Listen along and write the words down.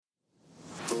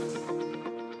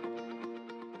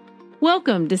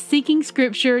Welcome to Seeking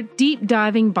Scripture Deep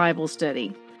Diving Bible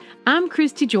Study. I'm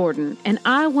Christy Jordan, and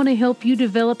I want to help you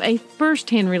develop a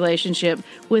first-hand relationship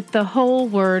with the whole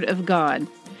Word of God.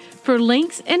 For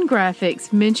links and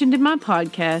graphics mentioned in my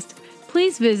podcast,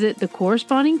 please visit the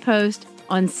corresponding post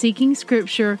on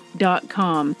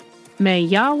seekingscripture.com. May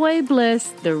Yahweh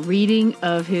bless the reading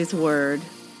of His Word.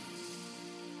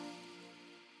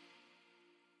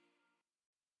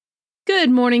 Good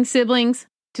morning, siblings.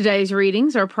 Today's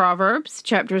readings are Proverbs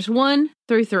chapters 1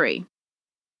 through 3.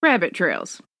 Rabbit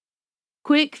trails.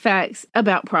 Quick facts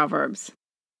about Proverbs.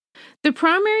 The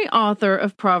primary author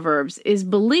of Proverbs is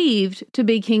believed to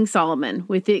be King Solomon,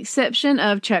 with the exception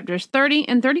of chapters 30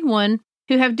 and 31,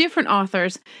 who have different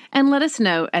authors, and let us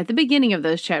know at the beginning of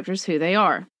those chapters who they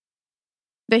are.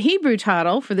 The Hebrew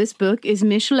title for this book is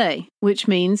Mishlei, which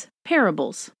means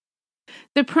parables.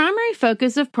 The primary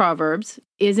focus of Proverbs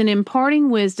is in imparting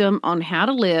wisdom on how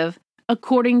to live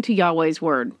according to Yahweh's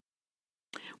Word.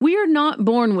 We are not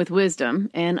born with wisdom,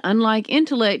 and unlike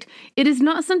intellect, it is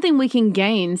not something we can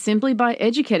gain simply by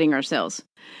educating ourselves.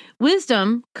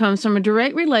 Wisdom comes from a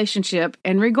direct relationship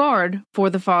and regard for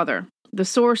the Father, the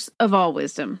source of all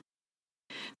wisdom.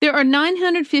 There are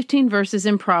 915 verses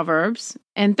in Proverbs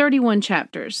and 31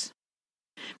 chapters.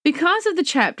 Because of the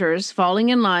chapters falling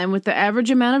in line with the average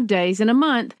amount of days in a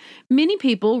month, many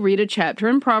people read a chapter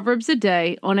in Proverbs a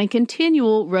day on a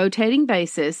continual rotating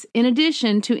basis in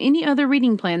addition to any other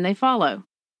reading plan they follow.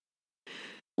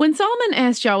 When Solomon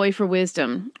asked Yahweh for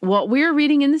wisdom, what we are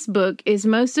reading in this book is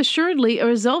most assuredly a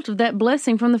result of that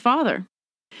blessing from the Father.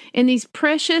 In these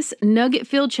precious,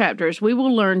 nugget-filled chapters, we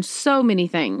will learn so many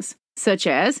things, such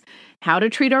as how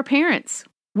to treat our parents,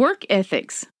 work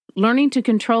ethics, learning to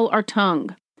control our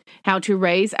tongue, how to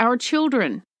raise our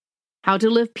children, how to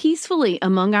live peacefully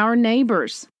among our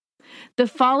neighbors, the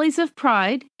follies of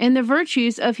pride and the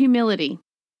virtues of humility,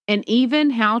 and even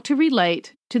how to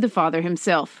relate to the Father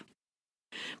Himself.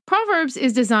 Proverbs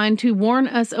is designed to warn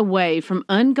us away from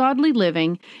ungodly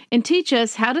living and teach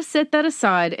us how to set that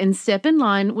aside and step in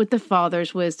line with the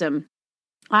Father's wisdom.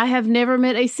 I have never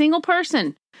met a single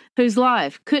person whose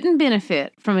life couldn't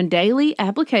benefit from a daily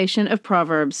application of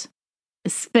Proverbs,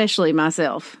 especially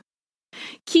myself.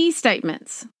 Key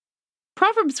statements.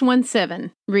 Proverbs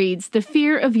 1:7 reads, "The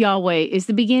fear of Yahweh is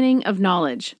the beginning of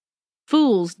knowledge.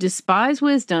 Fools despise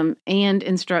wisdom and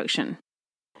instruction."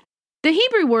 The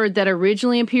Hebrew word that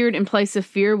originally appeared in place of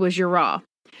fear was yirah,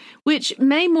 which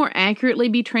may more accurately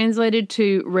be translated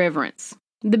to reverence.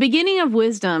 The beginning of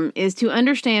wisdom is to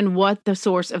understand what the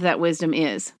source of that wisdom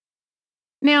is.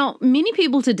 Now, many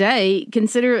people today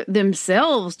consider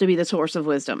themselves to be the source of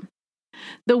wisdom.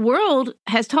 The world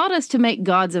has taught us to make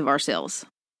gods of ourselves.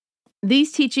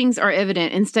 These teachings are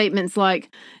evident in statements like,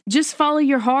 "Just follow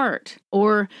your heart,"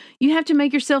 or "You have to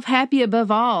make yourself happy above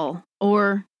all,"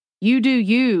 or "You do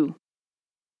you."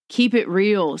 "Keep it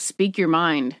real, speak your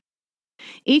mind."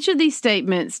 Each of these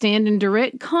statements stand in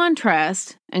direct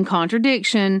contrast and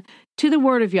contradiction to the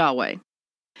Word of Yahweh.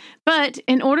 But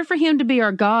in order for Him to be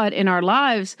our God in our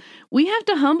lives, we have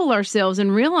to humble ourselves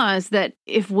and realize that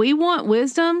if we want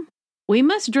wisdom, we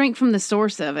must drink from the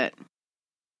source of it.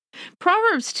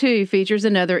 Proverbs 2 features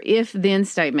another if-then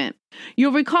statement.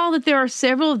 You'll recall that there are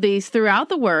several of these throughout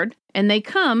the Word, and they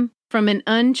come from an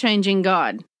unchanging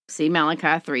God. See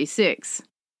Malachi 3:6.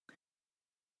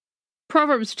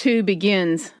 Proverbs 2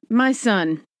 begins, "My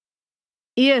son,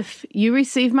 if you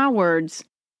receive my words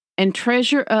and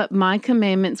treasure up my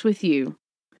commandments with you,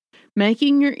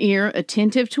 making your ear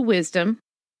attentive to wisdom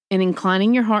and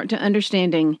inclining your heart to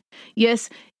understanding. Yes,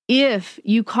 if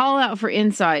you call out for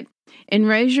insight and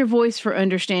raise your voice for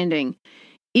understanding,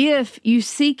 if you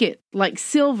seek it like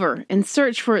silver and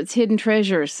search for its hidden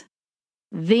treasures,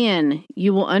 then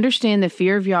you will understand the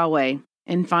fear of Yahweh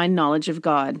and find knowledge of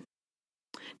God."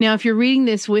 Now, if you're reading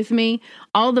this with me,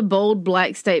 all the bold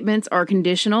black statements are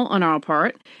conditional on our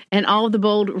part, and all of the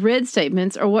bold red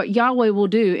statements are what Yahweh will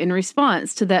do in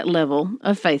response to that level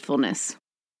of faithfulness.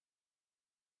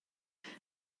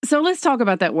 So let's talk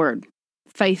about that word,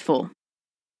 faithful.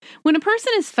 When a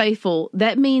person is faithful,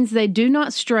 that means they do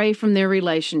not stray from their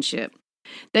relationship.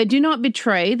 They do not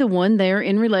betray the one they are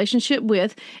in relationship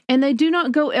with, and they do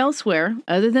not go elsewhere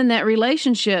other than that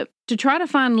relationship to try to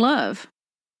find love.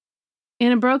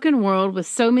 In a broken world with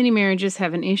so many marriages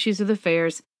having issues with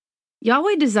affairs,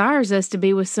 Yahweh desires us to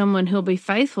be with someone who'll be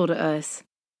faithful to us,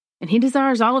 and He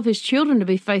desires all of His children to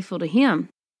be faithful to Him.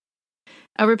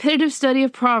 A repetitive study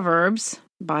of Proverbs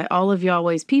by all of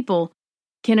Yahweh's people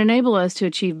can enable us to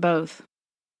achieve both.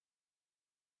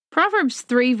 Proverbs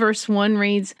 3 verse 1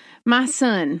 reads, "My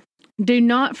son, do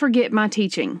not forget my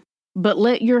teaching, but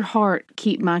let your heart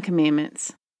keep my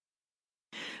commandments."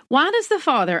 Why does the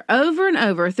Father over and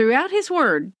over throughout His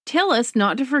Word tell us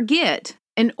not to forget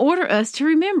and order us to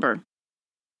remember?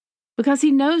 Because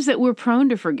He knows that we're prone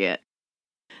to forget.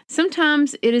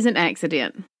 Sometimes it is an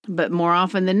accident, but more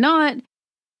often than not,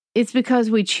 it's because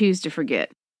we choose to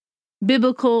forget.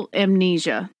 Biblical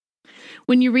amnesia.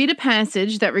 When you read a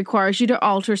passage that requires you to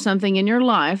alter something in your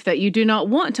life that you do not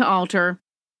want to alter,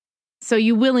 so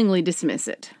you willingly dismiss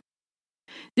it.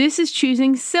 This is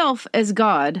choosing self as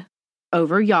God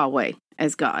over Yahweh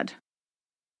as God.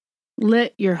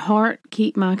 Let your heart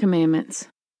keep my commandments.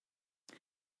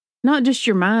 Not just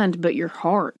your mind, but your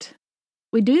heart.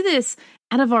 We do this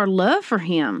out of our love for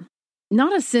Him.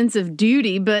 Not a sense of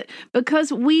duty, but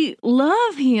because we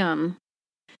love Him.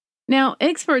 Now,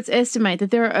 experts estimate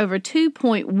that there are over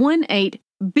 2.18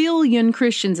 billion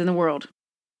Christians in the world.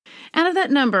 Out of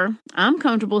that number, I'm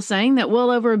comfortable saying that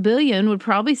well over 1 billion would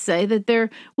probably say that they're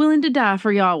willing to die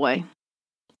for Yahweh.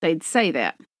 They'd say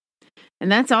that.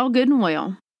 And that's all good and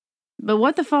well. But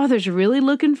what the Father's really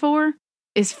looking for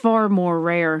is far more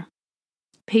rare.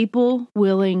 People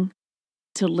willing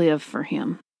to live for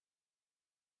Him.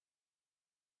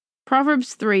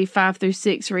 Proverbs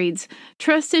 3:5-6 reads,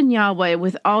 "Trust in Yahweh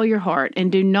with all your heart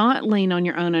and do not lean on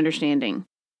your own understanding.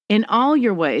 In all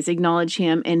your ways acknowledge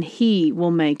Him and He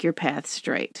will make your path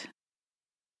straight."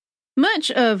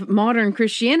 Much of modern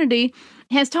Christianity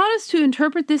has taught us to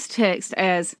interpret this text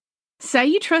as, say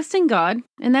you trust in God,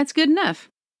 and that's good enough.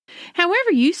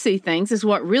 However you see things is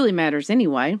what really matters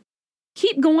anyway.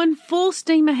 Keep going full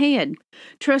steam ahead.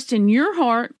 Trust in your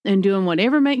heart and doing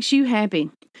whatever makes you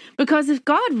happy. Because if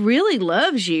God really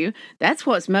loves you, that's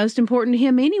what's most important to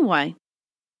Him anyway.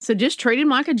 So just treat Him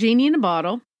like a genie in a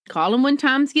bottle, call Him when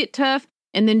times get tough,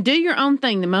 and then do your own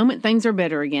thing the moment things are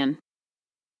better again.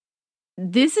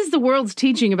 This is the world's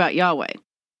teaching about Yahweh,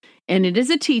 and it is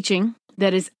a teaching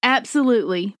that is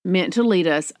absolutely meant to lead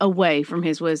us away from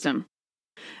His wisdom.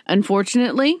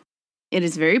 Unfortunately, it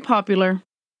is very popular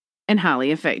and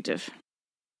highly effective.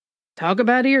 Talk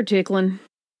about ear tickling.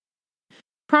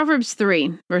 Proverbs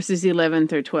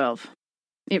 3:11-12.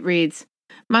 It reads,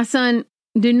 "My son,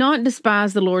 do not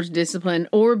despise the Lord's discipline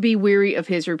or be weary of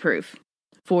His reproof.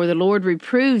 For the Lord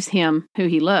reproves him who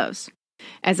He loves,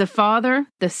 as a father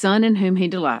the son in whom He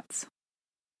delights."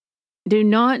 Do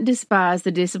not despise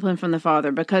the discipline from the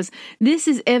Father, because this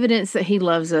is evidence that He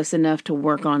loves us enough to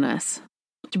work on us,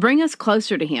 to bring us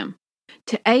closer to Him,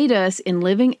 to aid us in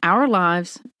living our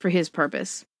lives for His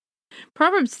purpose.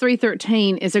 Proverbs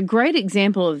 3:13 is a great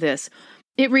example of this.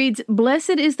 It reads,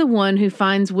 "Blessed is the one who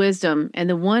finds wisdom and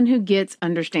the one who gets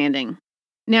understanding."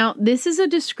 Now, this is a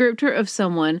descriptor of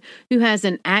someone who has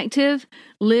an active,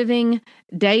 living,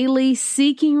 daily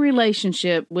seeking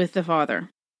relationship with the Father.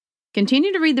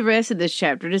 Continue to read the rest of this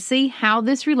chapter to see how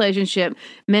this relationship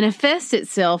manifests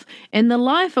itself in the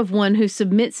life of one who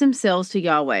submits themselves to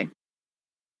Yahweh.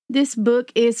 This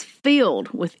book is filled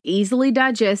with easily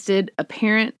digested,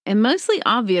 apparent, and mostly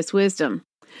obvious wisdom.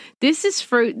 This is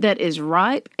fruit that is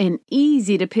ripe and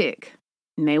easy to pick.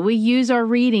 May we use our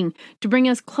reading to bring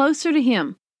us closer to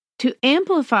Him, to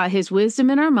amplify His wisdom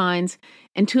in our minds,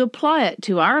 and to apply it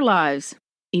to our lives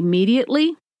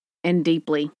immediately and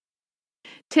deeply.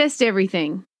 Test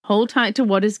everything. Hold tight to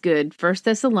what is good. 1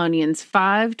 Thessalonians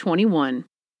 5:21.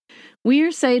 We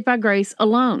are saved by grace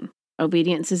alone.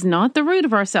 Obedience is not the root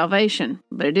of our salvation,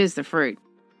 but it is the fruit.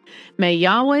 May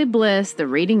Yahweh bless the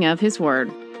reading of His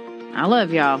Word. I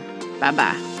love y'all.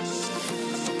 Bye-bye.